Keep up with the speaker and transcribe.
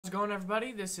it going,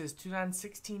 everybody? This is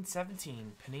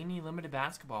 2016-17 Panini Limited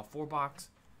Basketball 4-box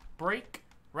break.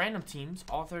 Random teams,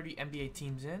 all 30 NBA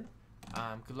teams in.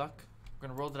 Good luck. We're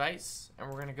going to roll the dice, and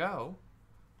we're going to go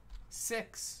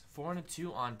 6, 4, and a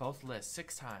 2 on both lists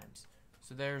 6 times.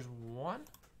 So there's 1,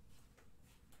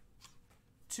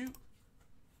 2,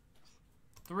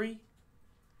 3,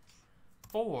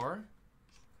 4,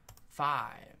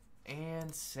 5,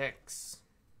 and 6.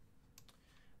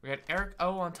 We got Eric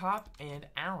O on top and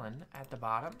Alan at the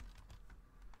bottom.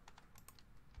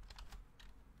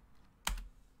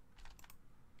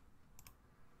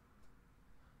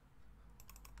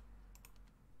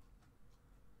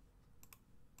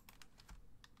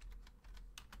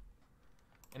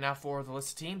 And now for the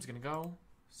list of teams, going to go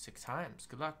 6 times.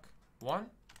 Good luck. 1,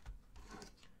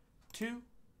 2,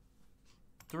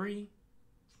 3,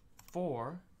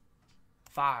 4,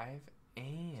 5,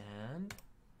 and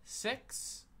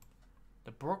 6.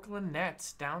 The Brooklyn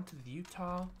Nets down to the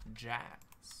Utah Jazz.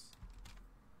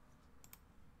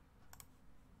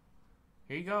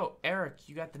 Here you go. Eric,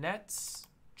 you got the Nets.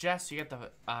 Jess, you got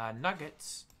the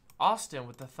Nuggets. Austin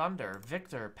with the Thunder.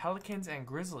 Victor, Pelicans and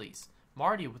Grizzlies.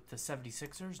 Marty with the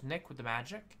 76ers. Nick with the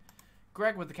Magic.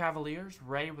 Greg with the Cavaliers.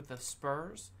 Ray with the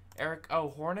Spurs. Eric O,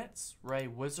 Hornets. Ray,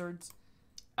 Wizards.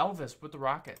 Elvis with the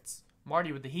Rockets.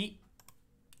 Marty with the Heat.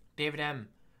 David M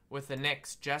with the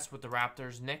Knicks, Jess with the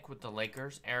Raptors, Nick with the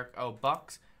Lakers, Eric O,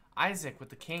 Bucks, Isaac with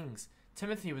the Kings,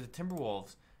 Timothy with the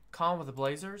Timberwolves, Colin with the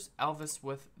Blazers, Elvis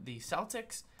with the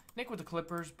Celtics, Nick with the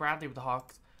Clippers, Bradley with the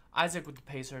Hawks, Isaac with the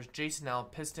Pacers, Jason L,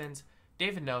 Pistons,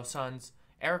 David No, Suns,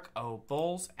 Eric O,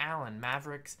 Bulls, Alan,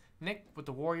 Mavericks, Nick with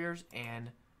the Warriors,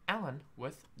 and Alan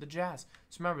with the Jazz.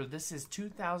 So remember, this is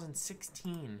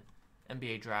 2016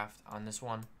 NBA draft on this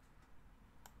one.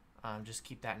 Just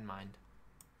keep that in mind.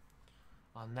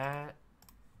 On that,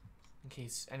 in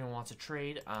case anyone wants to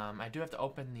trade, I do have to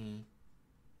open the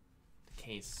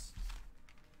case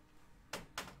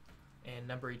and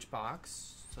number each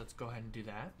box. So let's go ahead and do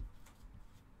that.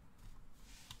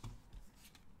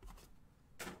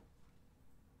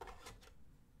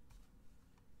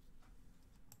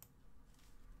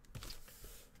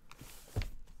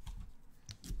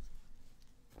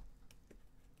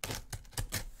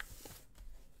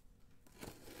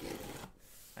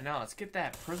 I know, let's get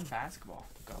that Prism basketball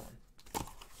going.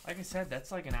 Like I said,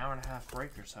 that's like an hour and a half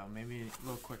break or so, maybe a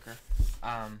little quicker.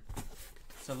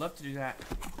 So I'd love to do that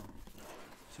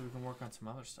so we can work on some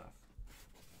other stuff.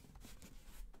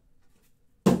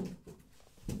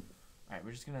 Alright,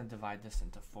 we're just going to divide this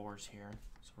into 4s here.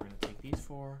 So we're going to take these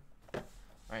 4.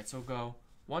 Alright, so we'll go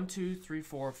 1, 2, 3,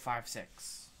 4, 5,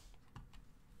 6.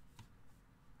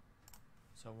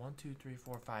 So 1, 2, 3,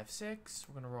 4, 5, 6.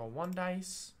 We're going to roll 1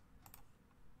 dice.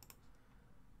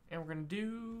 And we're going to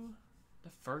do the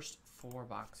first 4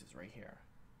 boxes right here.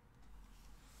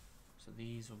 So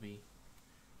these will be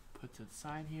put to the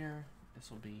side here. This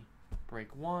will be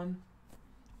break 1.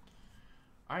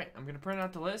 Alright, I'm going to print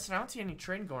out the list. And I don't see any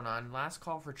trading going on. Last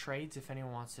call for trades if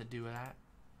anyone wants to do that.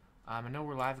 I know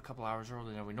we're live a couple hours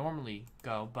earlier than we normally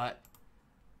go, but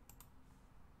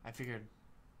I figured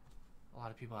a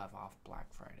lot of people have off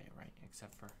Black Friday, right?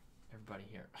 Except for everybody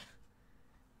here.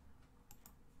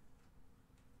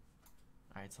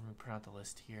 Alright, so let me print out the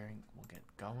list here and we'll get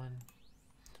going.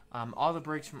 All the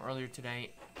breaks from earlier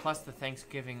today, plus the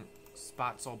Thanksgiving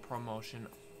spot sold promotion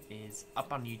is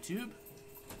up on YouTube.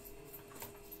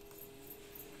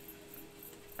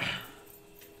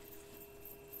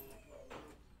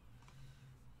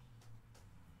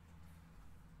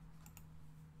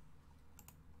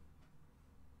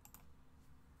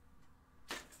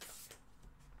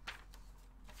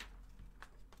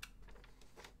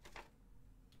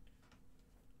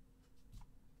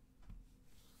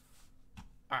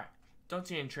 Alright, don't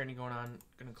see any trading going on.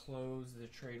 Gonna close the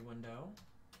trade window.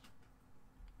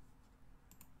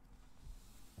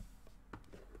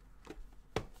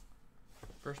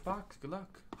 First box, good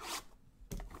luck.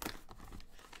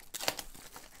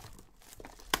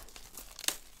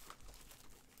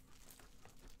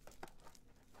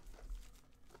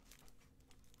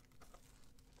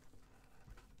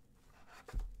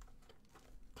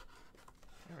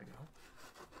 There we go.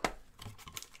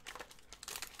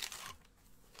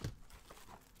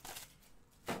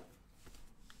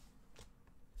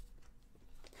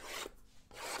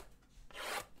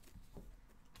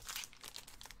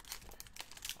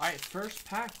 Alright, first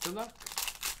pack. Good luck.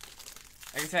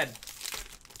 Like I said,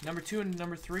 number 2 and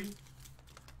number 3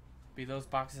 be those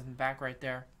boxes in the back right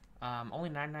there.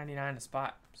 Only $9.99 a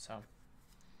spot, so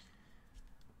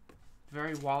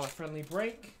very wallet-friendly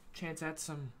break. Chance at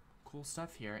some cool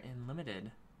stuff here in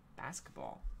limited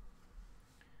basketball.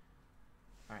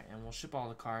 Alright, we'll ship all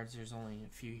the cards. There's only a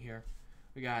few here.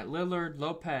 We got Lillard,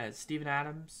 Lopez, Steven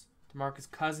Adams, DeMarcus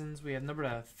Cousins. We have number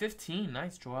to 15.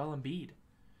 Nice, Joel Embiid.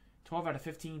 12 out of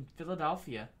 15,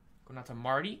 Philadelphia. Going out to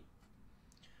Marty.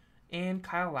 And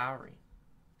Kyle Lowry.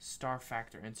 Star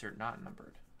Factor insert not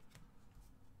numbered.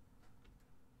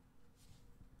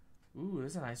 Ooh,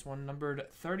 this is a nice one. Numbered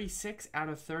 36 out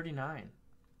of 39.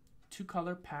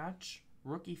 2-color patch.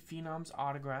 Rookie Phenoms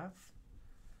autograph.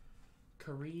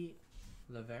 Caris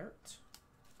LeVert.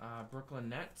 Brooklyn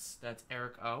Nets. That's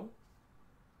Eric O.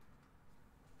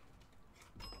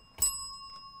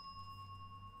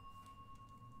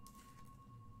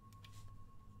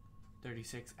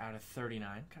 $36 out of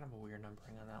 39. Kind of a weird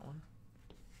numbering on that one.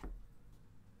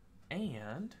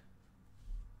 And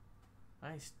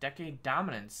nice. Decade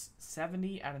Dominance.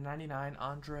 70 out of 99.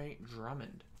 Andre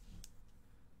Drummond.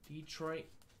 Detroit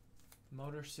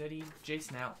Motor City.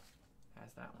 Jason L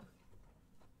has that one.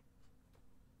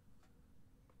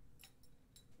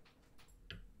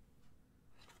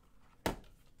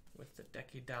 With the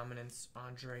Decade Dominance,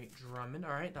 Andre Drummond.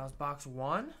 All right, that was box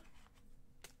 1.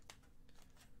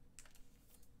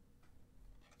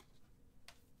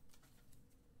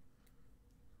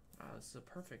 Wow, this is a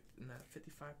perfect in that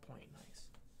 55 point. Nice.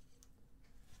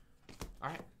 All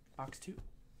right, box 2.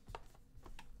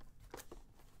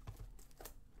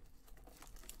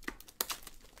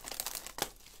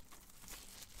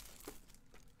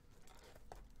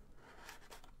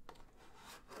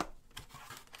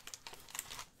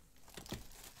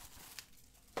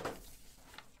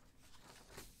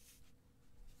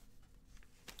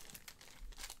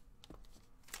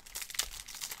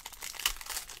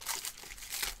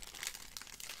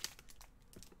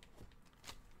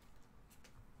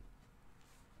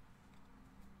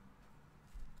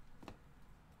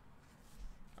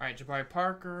 All right, Jabari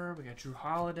Parker. We got Drew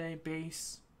Holiday,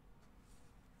 base.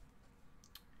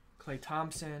 Klay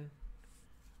Thompson.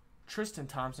 Tristan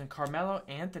Thompson. Carmelo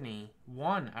Anthony,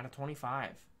 1 out of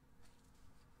 25.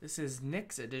 This is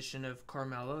Knicks edition of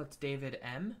Carmelo. It's David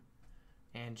M.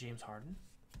 and James Harden.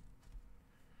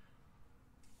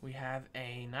 We have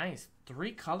a nice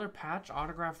 3-color patch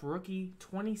autograph rookie,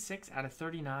 26 out of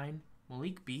 39.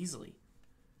 Malik Beasley.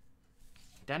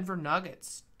 Denver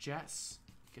Nuggets. Jess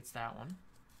gets that one.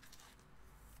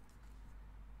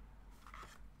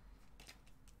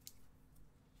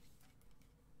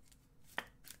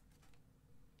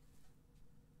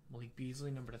 Malik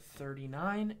Beasley, number to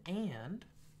 39. And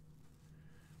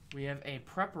we have a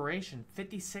preparation,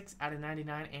 56 out of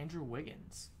 99, Andrew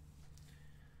Wiggins.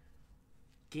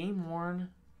 Game-worn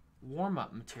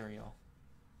warm-up material.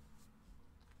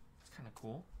 It's kind of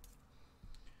cool.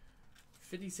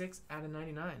 56 out of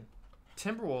 99.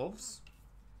 Timberwolves.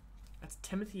 That's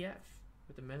Timothy F.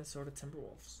 with the Minnesota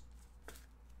Timberwolves.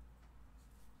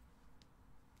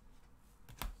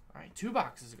 All right, 2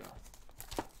 boxes ago.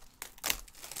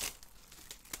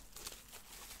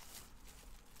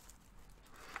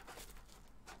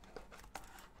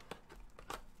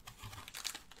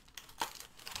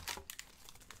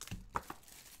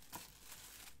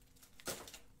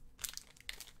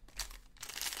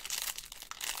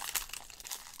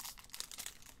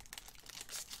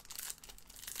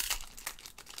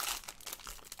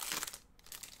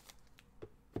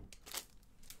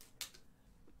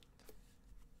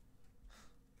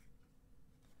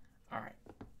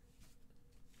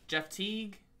 Jeff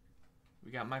Teague.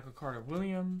 We got Michael Carter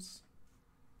Williams.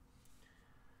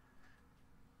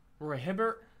 Roy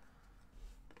Hibbert.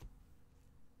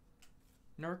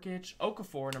 Nurkic.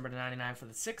 Okafor, number 99 for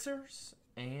the Sixers.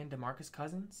 And DeMarcus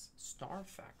Cousins, Star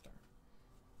Factor.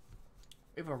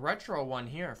 We have a retro one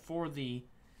here for the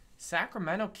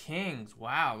Sacramento Kings.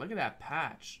 Wow, look at that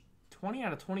patch. 20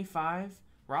 out of 25.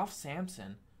 Ralph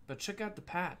Sampson. But check out the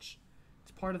patch.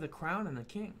 It's part of the crown and the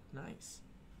king. Nice.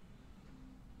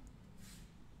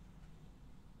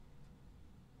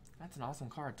 That's an awesome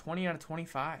card. 20 out of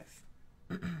 25.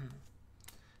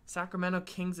 Sacramento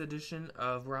Kings edition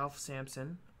of Ralph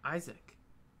Sampson. Isaac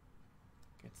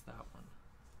gets that one.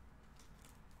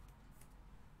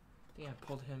 I think I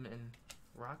pulled him in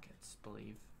Rockets,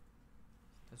 believe,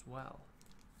 as well.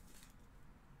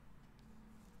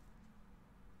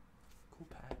 Cool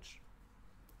patch.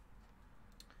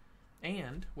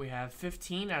 And we have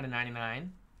 15 out of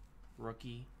 99.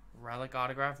 Rookie relic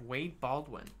autograph, Wade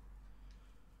Baldwin.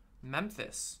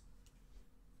 Memphis.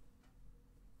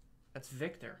 That's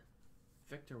Victor.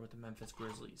 Victor with the Memphis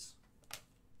Grizzlies.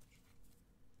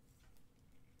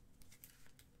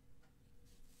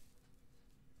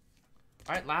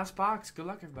 All right, last box. Good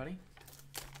luck, everybody.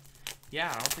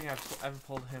 Yeah, I don't think I've ever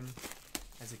pulled him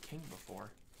as a king before.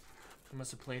 He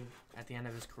must have played at the end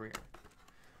of his career.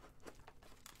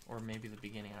 Or maybe the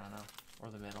beginning, I don't know. Or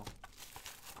the middle.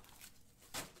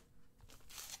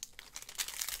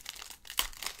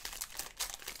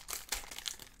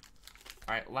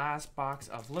 Alright, last box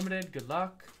of limited. Good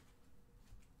luck.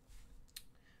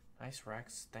 Nice,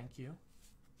 Rex. Thank you.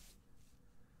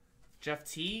 Jeff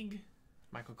Teague.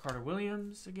 Michael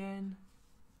Carter-Williams again.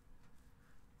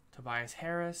 Tobias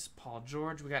Harris. Paul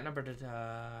George. We got numbered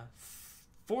at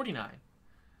 49.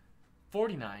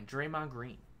 49. Draymond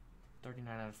Green.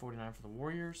 39 out of 49 for the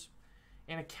Warriors.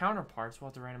 And a counterparts. We'll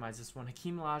have to randomize this one.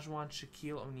 Hakeem Olajuwon,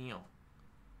 Shaquille O'Neal.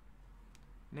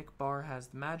 Nick Barr has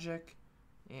the Magic.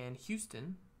 And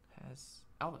Houston has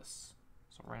Elvis.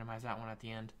 So we'll randomize that one at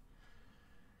the end.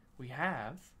 We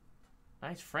have,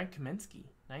 nice, Frank Kaminsky.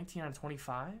 19 out of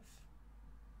 25.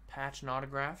 Patch and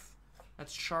autograph.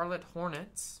 That's Charlotte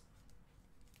Hornets.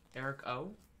 Eric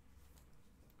O.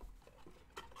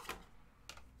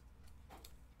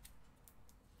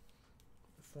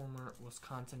 Former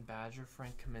Wisconsin Badger,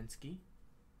 Frank Kaminsky.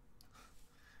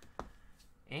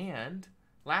 And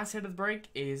last hit of the break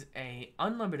is a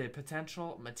unlimited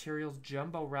potential materials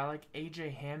jumbo relic,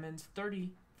 AJ Hammond's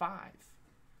 35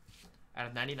 out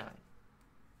of 99.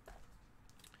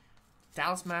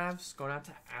 Dallas Mavs going out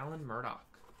to Alan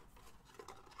Murdoch.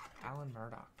 Alan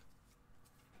Murdoch.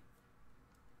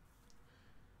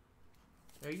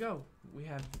 There you go. We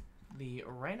have the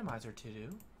randomizer to do.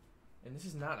 And this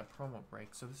is not a promo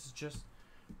break, so this is just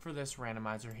for this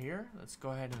randomizer here. Let's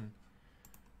go ahead and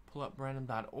pull up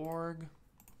random.org.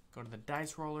 Go to the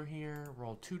dice roller here.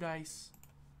 Roll 2 dice.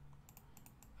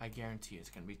 I guarantee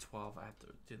it's going to be 12. I have to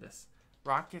do this.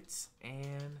 Rockets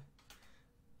and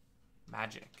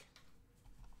Magic.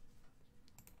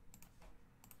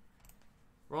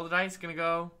 Roll the dice. Going to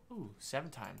go, 7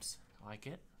 times. I like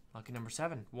it. Lucky number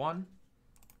 7. 1,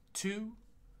 2,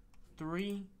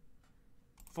 3,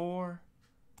 4,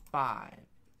 5,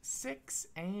 6,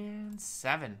 and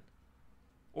 7.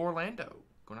 Orlando.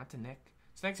 Going out to Nick.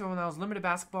 So thanks everyone. That was Limited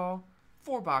Basketball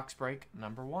 4-box break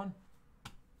number 1.